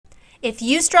If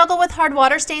you struggle with hard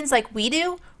water stains like we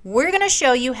do, we're going to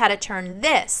show you how to turn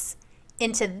this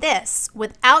into this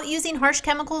without using harsh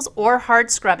chemicals or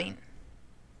hard scrubbing.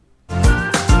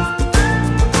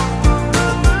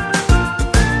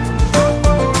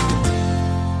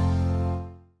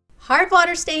 Hard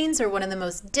water stains are one of the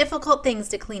most difficult things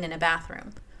to clean in a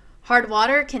bathroom. Hard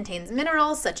water contains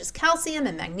minerals such as calcium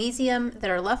and magnesium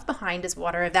that are left behind as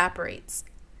water evaporates.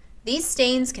 These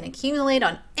stains can accumulate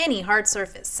on any hard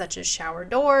surface such as shower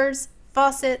doors,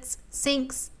 faucets,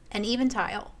 sinks, and even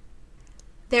tile.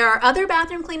 There are other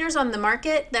bathroom cleaners on the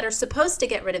market that are supposed to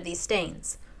get rid of these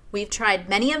stains. We've tried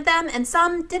many of them and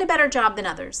some did a better job than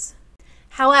others.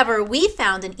 However, we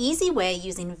found an easy way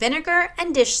using vinegar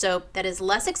and dish soap that is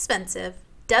less expensive,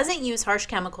 doesn't use harsh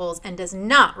chemicals, and does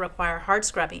not require hard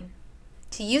scrubbing.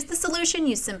 To use the solution,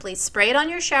 you simply spray it on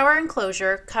your shower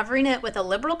enclosure, covering it with a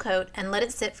liberal coat, and let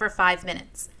it sit for 5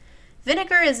 minutes.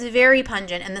 Vinegar is very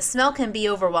pungent and the smell can be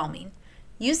overwhelming.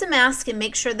 Use a mask and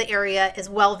make sure the area is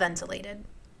well ventilated.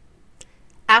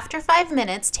 After 5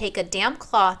 minutes, take a damp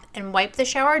cloth and wipe the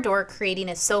shower door, creating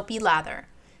a soapy lather.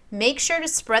 Make sure to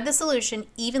spread the solution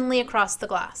evenly across the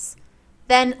glass.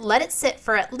 Then let it sit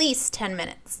for at least 10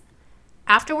 minutes.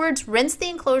 Afterwards, rinse the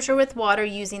enclosure with water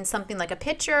using something like a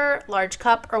pitcher, large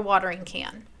cup, or watering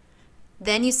can.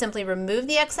 Then you simply remove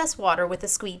the excess water with a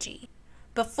squeegee.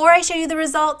 Before I show you the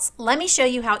results, let me show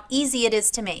you how easy it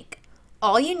is to make.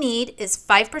 All you need is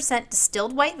 5%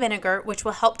 distilled white vinegar, which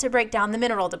will help to break down the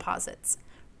mineral deposits.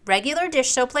 Regular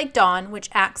dish soap like Dawn, which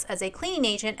acts as a cleaning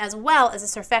agent as well as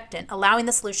a surfactant, allowing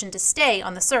the solution to stay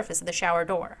on the surface of the shower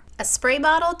door. A spray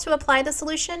bottle to apply the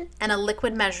solution, and a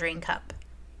liquid measuring cup.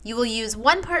 You will use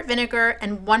 1 part vinegar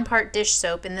and 1 part dish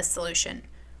soap in this solution.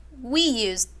 We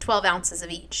used 12 ounces of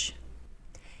each.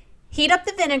 Heat up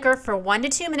the vinegar for 1 to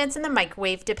 2 minutes in the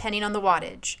microwave depending on the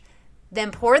wattage.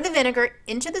 Then pour the vinegar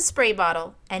into the spray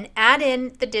bottle and add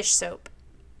in the dish soap.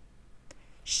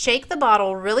 Shake the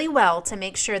bottle really well to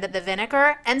make sure that the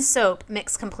vinegar and soap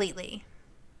mix completely.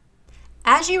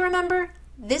 As you remember,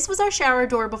 this was our shower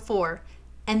door before,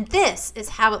 and this is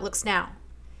how it looks now.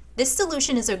 This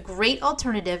solution is a great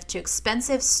alternative to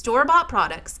expensive store-bought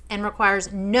products and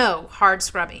requires no hard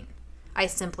scrubbing. I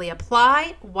simply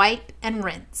apply, wipe, and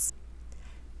rinse.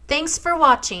 Thanks for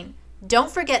watching.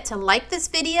 Don't forget to like this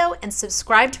video and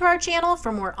subscribe to our channel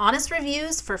for more honest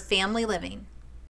reviews for family living.